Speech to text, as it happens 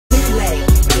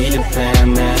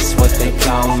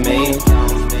on me.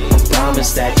 I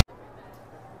promise that.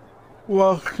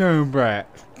 Welcome back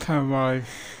to my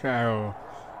show.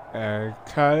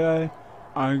 Today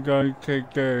I'm going to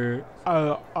do a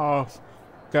lot of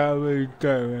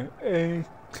WWE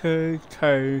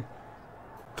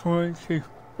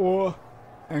 2K24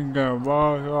 and the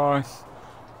MyRise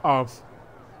of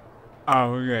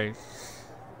our race.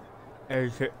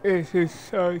 It's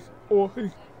episode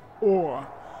 44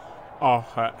 of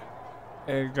it.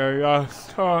 It's the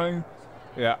last time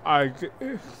that I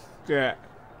did that.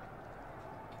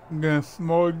 This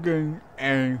morning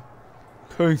and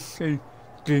Kristy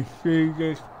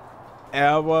defeated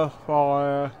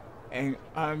Fire and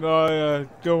another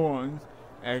doing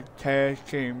a tag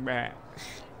team match.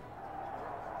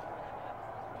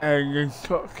 And the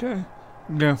instruction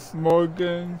this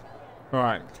morning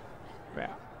right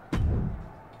now.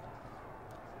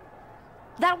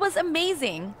 That was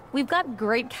amazing. We've got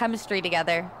great chemistry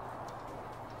together.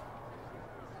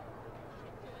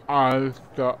 I've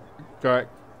got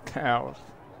cows.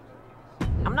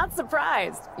 I'm not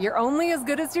surprised. You're only as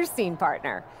good as your scene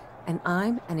partner. And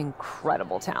I'm an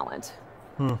incredible talent.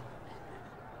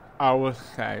 I would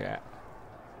say that.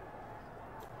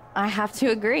 I have to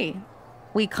agree.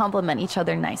 We complement each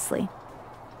other nicely.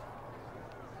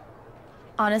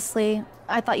 Honestly,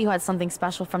 I thought you had something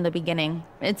special from the beginning.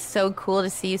 It's so cool to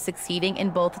see you succeeding in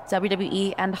both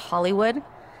WWE and Hollywood.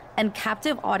 And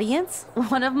Captive Audience,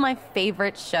 one of my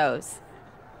favorite shows.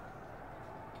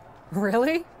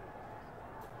 Really?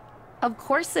 Of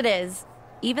course it is.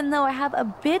 Even though I have a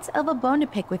bit of a bone to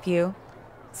pick with you,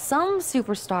 some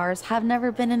superstars have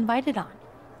never been invited on.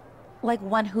 Like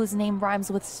one whose name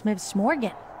rhymes with Smith's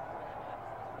Morgan.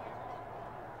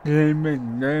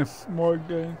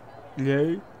 Morgan,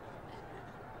 yeah.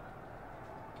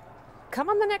 Come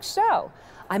on the next show.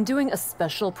 I'm doing a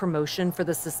special promotion for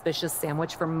the Suspicious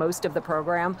Sandwich for most of the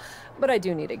program, but I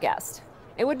do need a guest.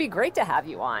 It would be great to have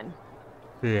you on.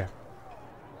 Yeah.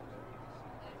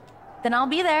 Then I'll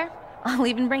be there. I'll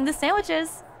even bring the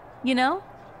sandwiches. You know?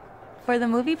 For the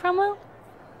movie promo?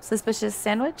 Suspicious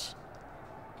Sandwich?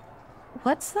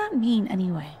 What's that mean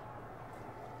anyway?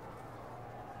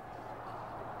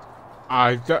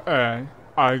 I don't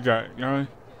know.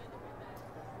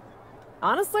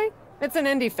 Honestly, it's an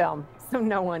indie film, so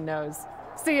no one knows.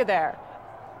 See you there.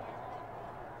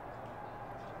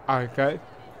 I got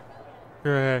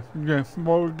this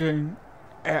morning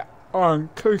on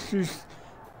Kristy's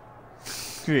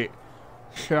street.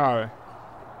 So,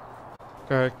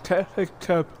 the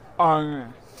technical on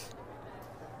it.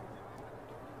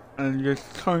 And the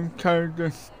content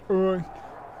is on,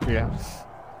 yes.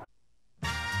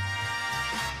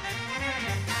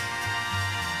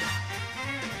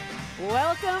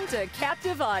 Welcome to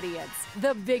Captive Audience,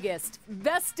 the biggest,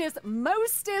 bestest,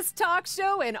 mostest talk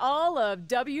show in all of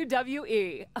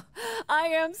WWE. I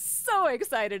am so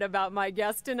excited about my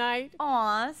guest tonight.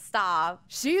 Aw, stop.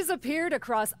 She's appeared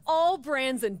across all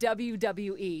brands in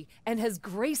WWE and has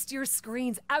graced your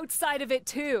screens outside of it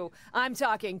too. I'm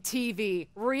talking TV,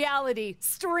 reality,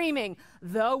 streaming,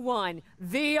 the one,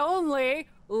 the only,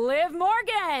 Liv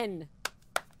Morgan.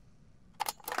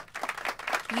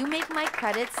 You make my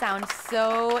credits sound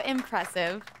so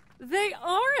impressive. They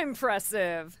are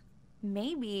impressive.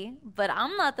 Maybe, but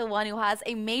I'm not the one who has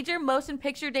a major motion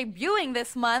picture debuting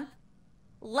this month.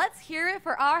 Let's hear it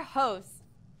for our host.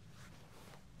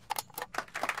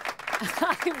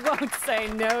 I won't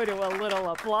say no to a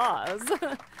little applause.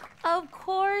 Of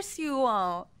course you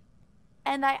won't.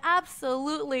 And I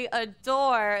absolutely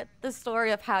adore the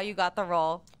story of how you got the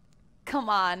role. Come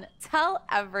on, tell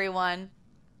everyone.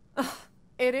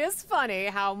 It is funny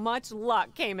how much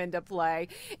luck came into play,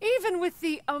 even with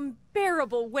the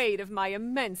unbearable weight of my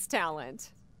immense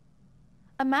talent.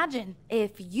 Imagine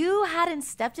if you hadn't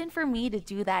stepped in for me to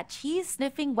do that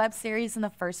cheese-sniffing web series in the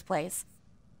first place.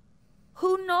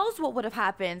 Who knows what would have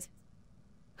happened?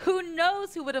 Who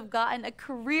knows who would have gotten a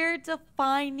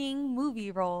career-defining movie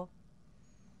role?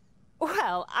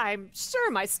 Well, I'm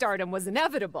sure my stardom was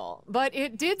inevitable, but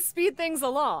it did speed things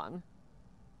along.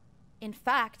 In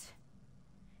fact,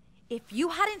 if you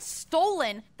hadn't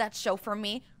stolen that show from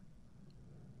me,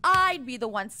 I'd be the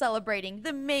one celebrating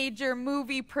the major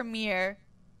movie premiere.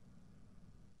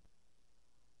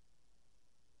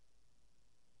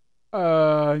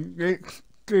 This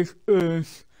is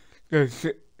the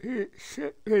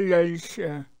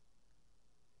situation.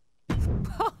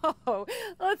 Oh,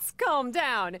 let's calm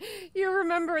down. You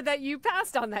remember that you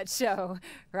passed on that show,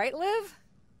 right, Liv?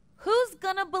 Who's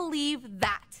gonna believe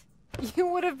that? You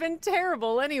would have been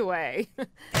terrible anyway.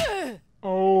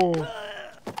 Oh.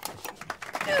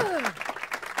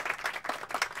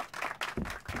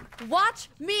 Watch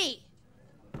me!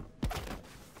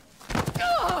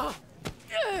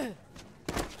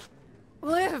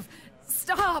 Liv,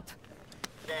 stop!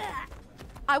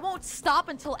 I won't stop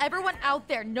until everyone out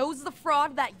there knows the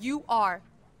fraud that you are.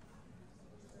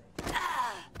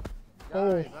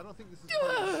 Guys, I don't think this is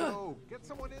part of the show. Get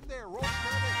someone in there. Roll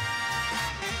credits.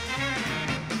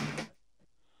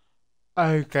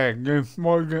 Okay, there's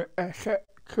more than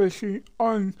except Kristy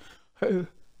on her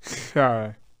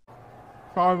show.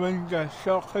 Following the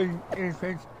shocking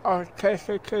events of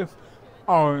Tessa's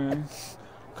audience,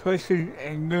 Kristy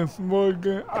and Liv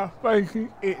Morgan are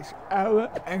facing each other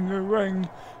in the ring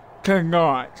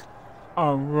tonight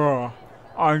on Raw.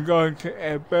 I'm going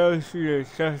to embarrass you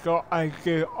just like I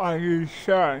did on your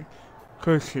show,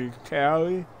 Kristy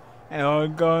Kelly, and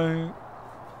I'm going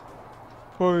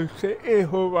for the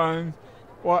evil one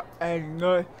what a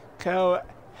North Carolina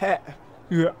hat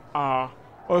you are.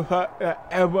 Without the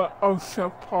ever of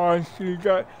surprise you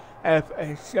got as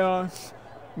a chance,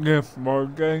 Liv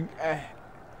Morgan a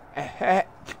hat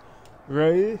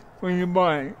ready for your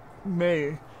mind.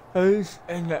 Me, who's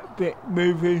in that big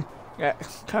movie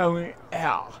that's coming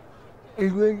out.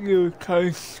 Even your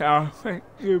co-star think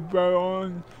you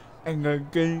belong in the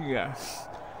genius.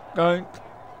 Don't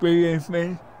believe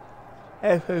me.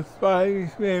 If a fight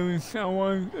is maybe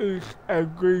someone who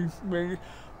agrees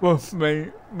with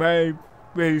me may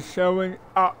be showing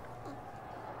up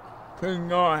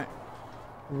tonight.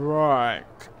 Right,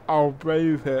 I'll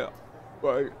believe it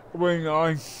when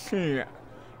I see it,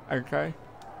 okay?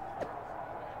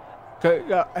 Take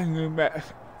that in the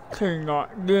mess tonight.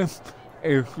 This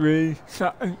is really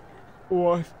something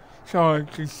worth trying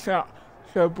to stop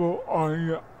trouble on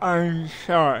your own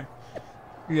show.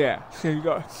 Yeah, she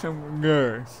got some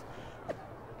news.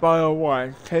 By the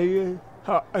way, can you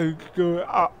help us do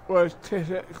up with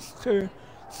tickets to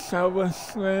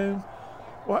SummerSlam?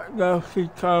 What does she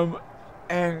come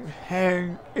and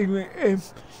hang even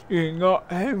if you're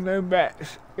not having a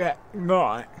match that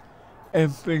night?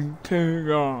 It's been too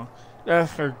long.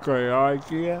 That's a great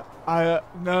idea. I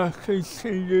don't know to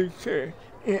see you to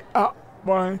it up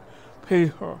by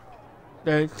people.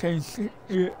 They can see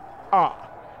you up.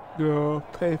 Your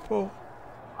people,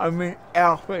 I mean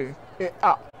Alfie, it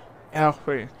up,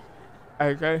 Alfie,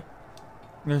 okay?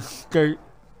 Let's do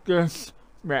this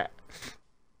match.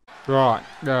 Right,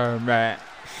 the match.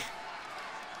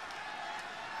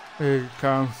 Here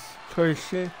comes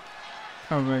Kristy,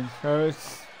 coming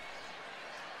first.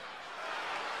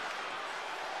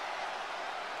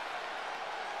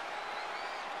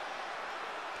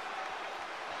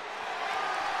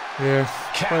 Yes,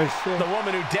 Kat, the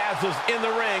woman who dazzles in the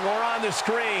ring or on the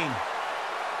screen.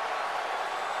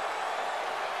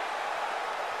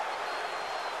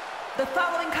 The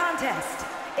following contest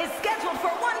is scheduled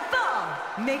for one fall.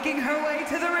 Making her way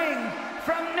to the ring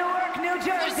from Newark, New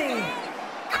Jersey,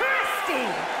 Kristy,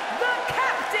 the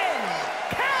Captain,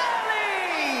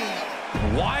 Kelly!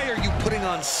 Why are you putting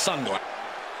on sunglasses?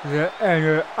 The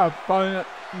other opponent,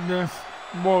 Liv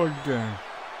Morgan.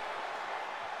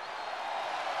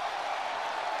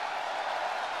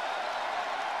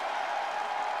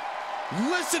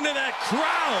 Listen to that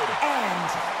crowd! And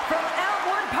from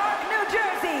Elmwood Park, New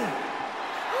Jersey,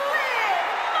 Liv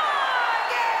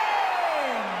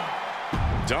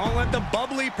Morgan! Don't let the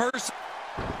bubbly person...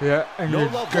 Yeah, and no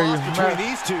love lost between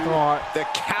these two. The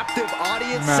captive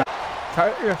audience...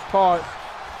 Take your part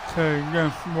to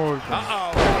Liv Morgan.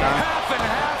 Uh-oh. Half and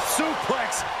half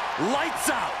suplex. Lights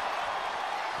out.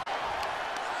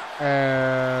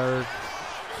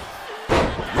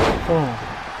 Boom.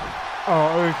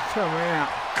 Oh, it's coming out.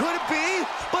 Could it be?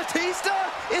 Batista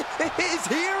is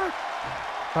here?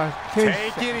 Batista.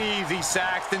 Take it easy,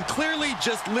 Saxton. Clearly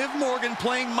just Liv Morgan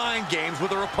playing mind games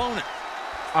with her opponent.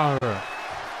 Alright.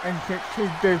 And she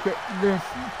did it, Liv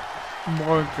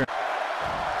Morgan.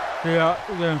 Yeah,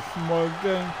 Liv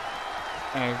Morgan.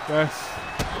 And this.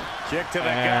 Kick to the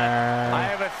gut. I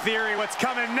have a theory what's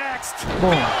coming next.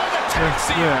 Boom. Oh, the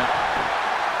taxi. Yeah.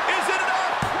 Is it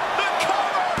enough? The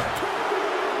cover.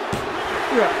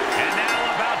 Yeah. And that'll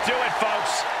about do it,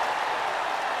 folks.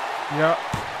 Yep.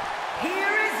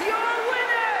 Here is your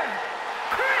winner,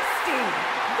 Kristy,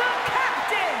 the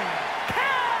Captain,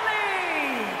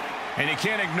 Kelly! And you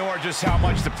can't ignore just how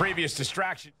much the previous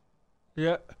distraction.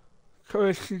 Yep.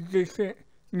 Kristy did it.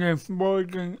 Liv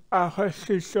Morgan, I heard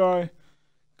she saw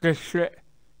the shit.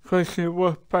 Kristy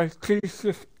was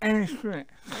Batista's entrance.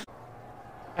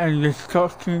 And it's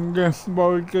costing Liv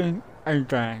Morgan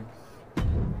again.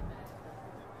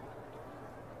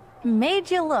 Made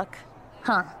you look,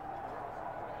 huh?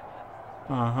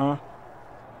 Uh-huh.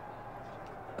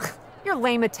 Your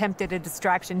lame attempt at a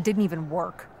distraction didn't even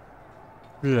work.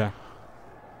 Yeah.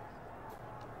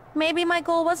 Maybe my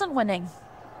goal wasn't winning.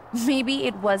 Maybe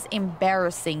it was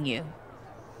embarrassing you.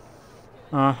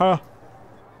 Uh-huh.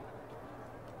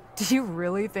 Do you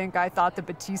really think I thought that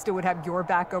Batista would have your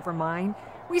back over mine?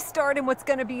 We starred in what's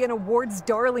gonna be an awards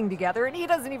darling together, and he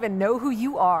doesn't even know who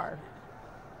you are.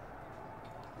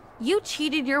 You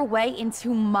cheated your way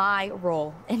into my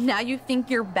role, and now you think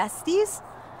you're besties?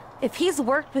 If he's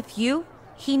worked with you,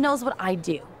 he knows what I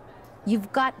do.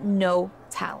 You've got no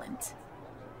talent.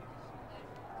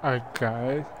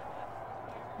 Okay.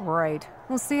 Right.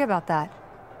 We'll see about that.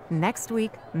 Next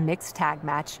week, mixed tag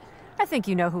match. I think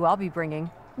you know who I'll be bringing.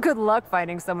 Good luck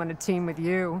finding someone to team with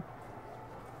you.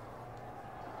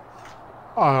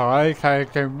 Alright,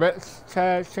 taking mixed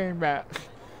tag team match.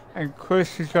 And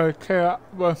Kristy goes to up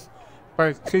with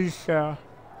Batista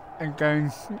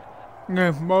against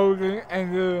the Morgan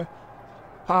and the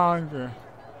Ponder.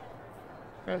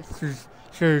 That's just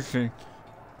choosing.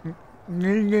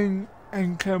 Leading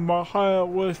into my heart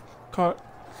with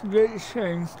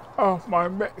contradictions of my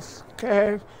mixed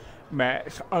tag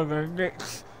match on the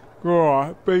next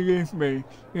Raw. Believe me,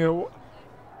 you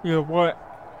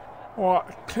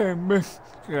what can miss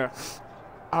this?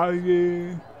 Are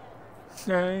you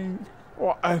saying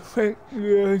what I think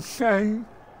you're saying?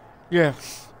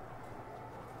 Yes.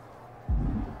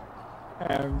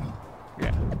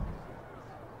 Yeah.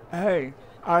 Hey,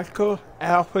 I got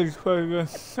Alfred for the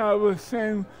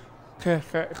SummerSlam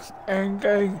tickets and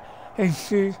they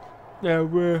insist there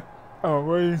were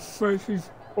already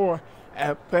switches or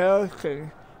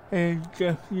ability and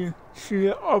give you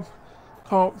sheer of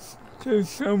comps to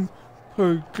some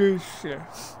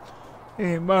producers.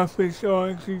 It must be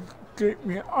trying to get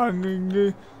me on the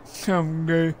new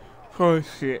someday for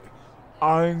shit.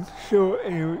 I'm sure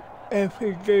if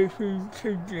he gave you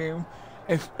to them,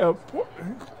 it's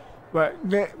important, but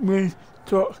let me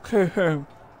talk to him.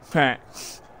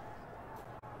 Thanks.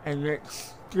 And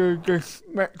let's do this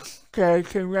next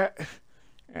character match.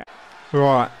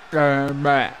 Right, the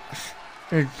match.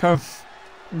 It comes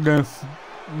the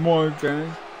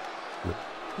Morgan.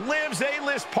 Liv's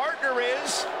A-list partner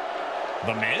is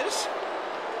The Miz.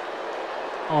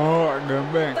 Oh, the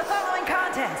Miz. The following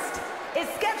contest is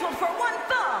scheduled for one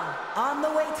fall. On the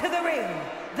way to the ring,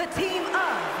 the team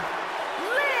of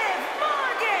Liv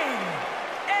Morgan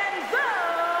and The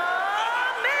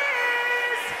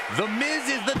Miz. The Miz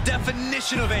is the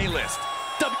definition of A-list.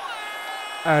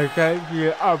 Okay,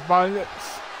 the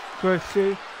Abundance,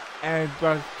 Kristy, and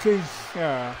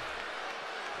Batista.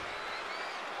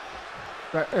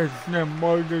 That is the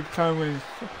Morgan coming.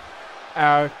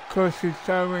 Kristy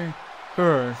coming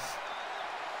first.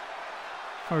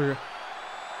 For the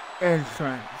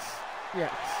entrance.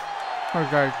 Yes.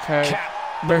 Okay, Cap,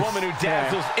 the woman who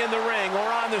dazzles in the ring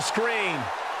or on the screen.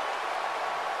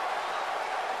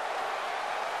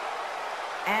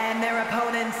 And their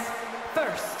opponents,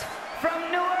 first,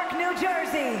 from Newark, New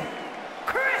Jersey,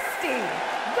 Kristy,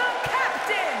 the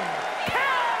Captain,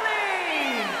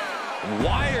 Kelly!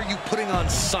 Why are you putting on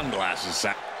sunglasses,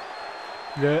 Sam?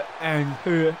 The and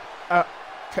her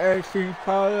taking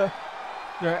part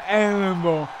the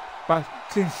animal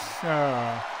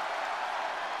Batista.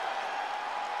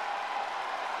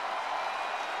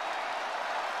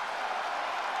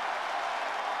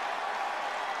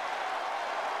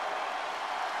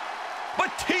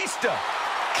 Batista!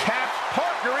 Cap's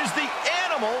partner is the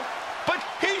animal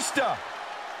Batista!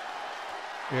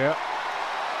 Yep.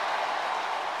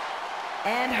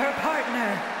 And her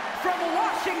partner from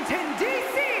Washington,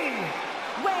 D.C.,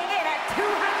 weighing in at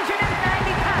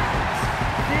 290 pounds,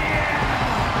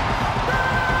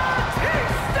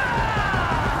 Batista!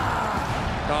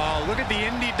 Oh, look at the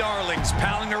indie darlings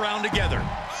palling around together.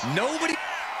 Nobody...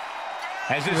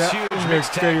 As this huge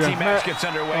mixed tag team match gets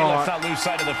underway, let's not lose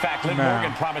sight of the fact Liv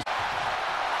Morgan promised...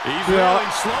 He's really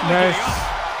slowly getting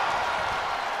up.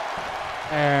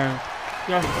 And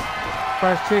just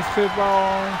Batista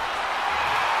ball.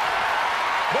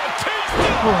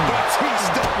 Batista won.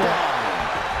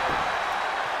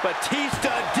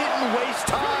 Batista didn't waste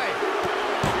time.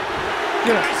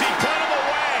 Guys, he put him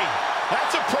away.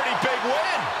 That's a pretty big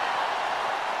win.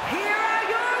 Here are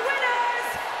your winners,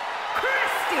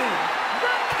 Kristy,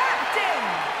 the Captain,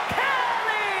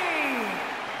 Kelly,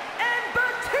 and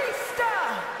Batista.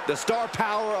 The star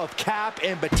power of Cap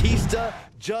and Batista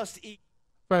just...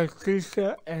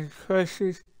 Batista and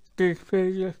Kristy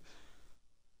defeated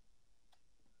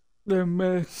The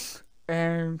Miz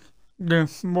and the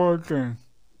Morgan.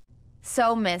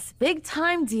 So, Miss, big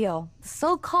time deal. The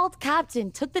so-called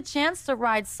captain took the chance to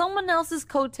ride someone else's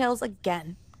coattails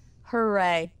again.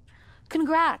 Hooray.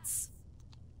 Congrats.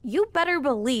 You better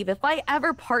believe if I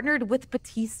ever partnered with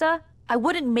Batista, I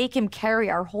wouldn't make him carry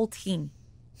our whole team.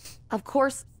 Of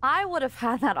course, I would have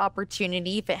had that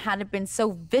opportunity if it hadn't been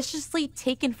so viciously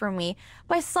taken from me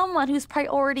by someone whose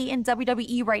priority in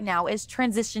WWE right now is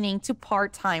transitioning to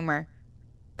part-timer.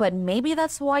 But maybe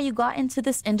that's why you got into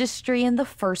this industry in the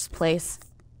first place.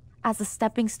 As a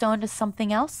stepping stone to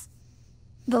something else?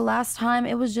 The last time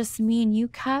it was just me and you,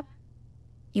 Cap,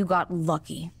 you got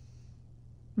lucky.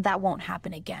 That won't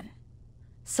happen again.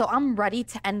 So I'm ready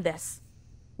to end this.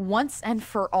 Once and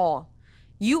for all.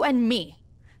 You and me.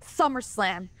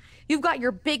 SummerSlam. You've got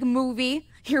your big movie,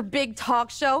 your big talk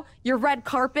show, your red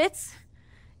carpets.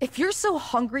 If you're so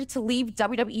hungry to leave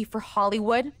WWE for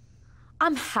Hollywood,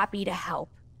 I'm happy to help.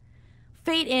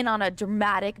 Fade in on a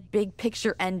dramatic big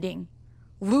picture ending.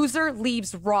 Loser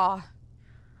leaves Raw.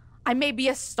 I may be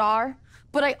a star,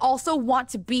 but I also want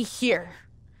to be here.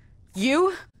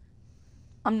 You?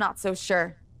 I'm not so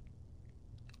sure.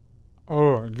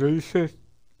 Oh, Lisa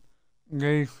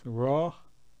leaves Raw?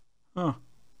 Huh.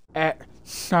 At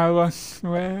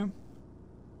SummerSlam?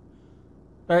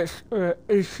 That's what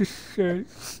it's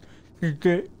just to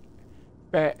get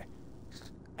back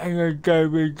in the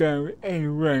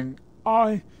WWE ring.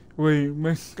 I really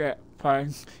missed that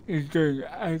place. You're doing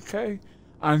okay?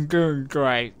 I'm doing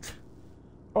great.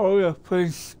 All the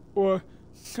police were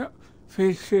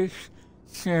fishes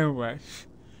sandwich.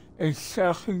 It's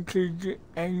starting to get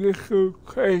a little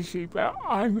crazy, but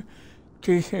I'm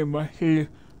keeping my head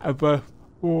above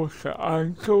water.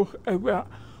 I'm talking about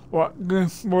what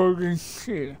Liv Morgan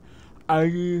said. Are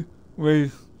you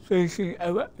really thinking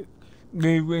about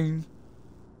leaving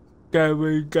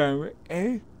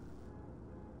WWE?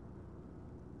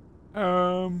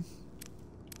 I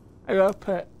got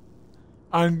put.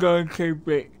 I'm going to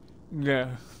be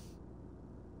there.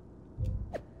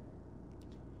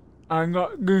 I'm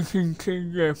not looking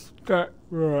to this, that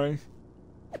right.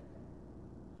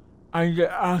 I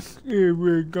get asked if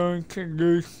we're going to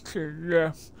lose to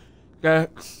this.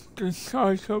 That's the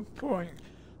title point.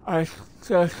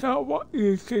 That's not what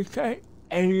you should take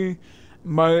any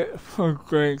merit for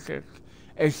granted.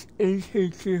 It's easy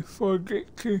to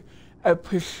forget to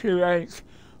appreciate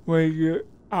where you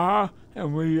are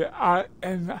and where you are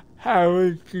and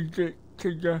how to get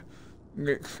to the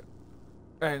next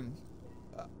end.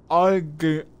 I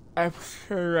do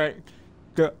appreciate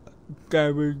the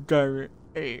WWE.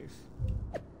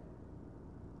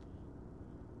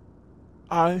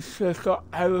 I just got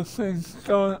everything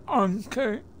going on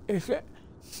to is it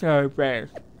so bad.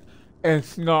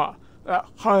 It's not that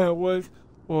Hollywood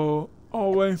will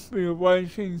always be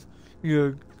waiting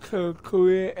your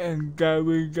career in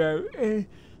WWE,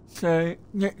 so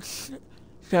next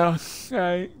they'll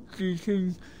say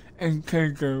getting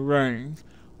into the ring,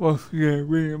 with you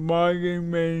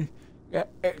reminding me that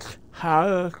it's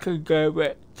harder to go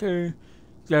back to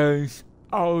those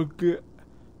good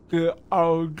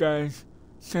old days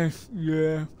since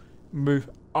you move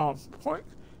on point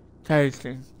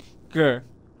taken. Good.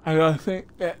 I don't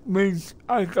think that means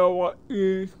I don't want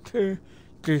you to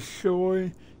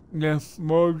destroy the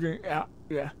Morgan out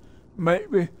there.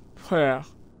 Make me proud.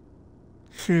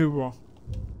 She will.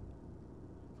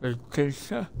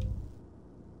 Batista.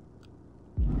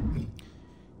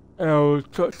 I will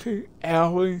talk to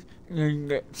Alvin in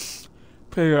the next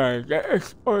period.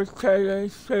 That's all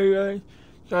today.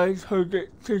 Guys, forget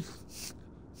to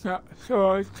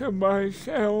subscribe to my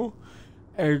channel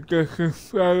and just to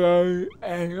follow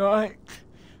and like.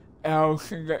 I'll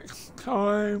see you next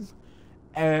time.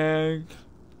 And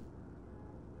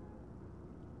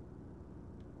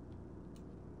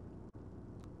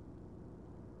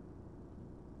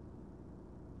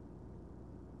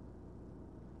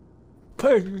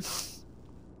peace.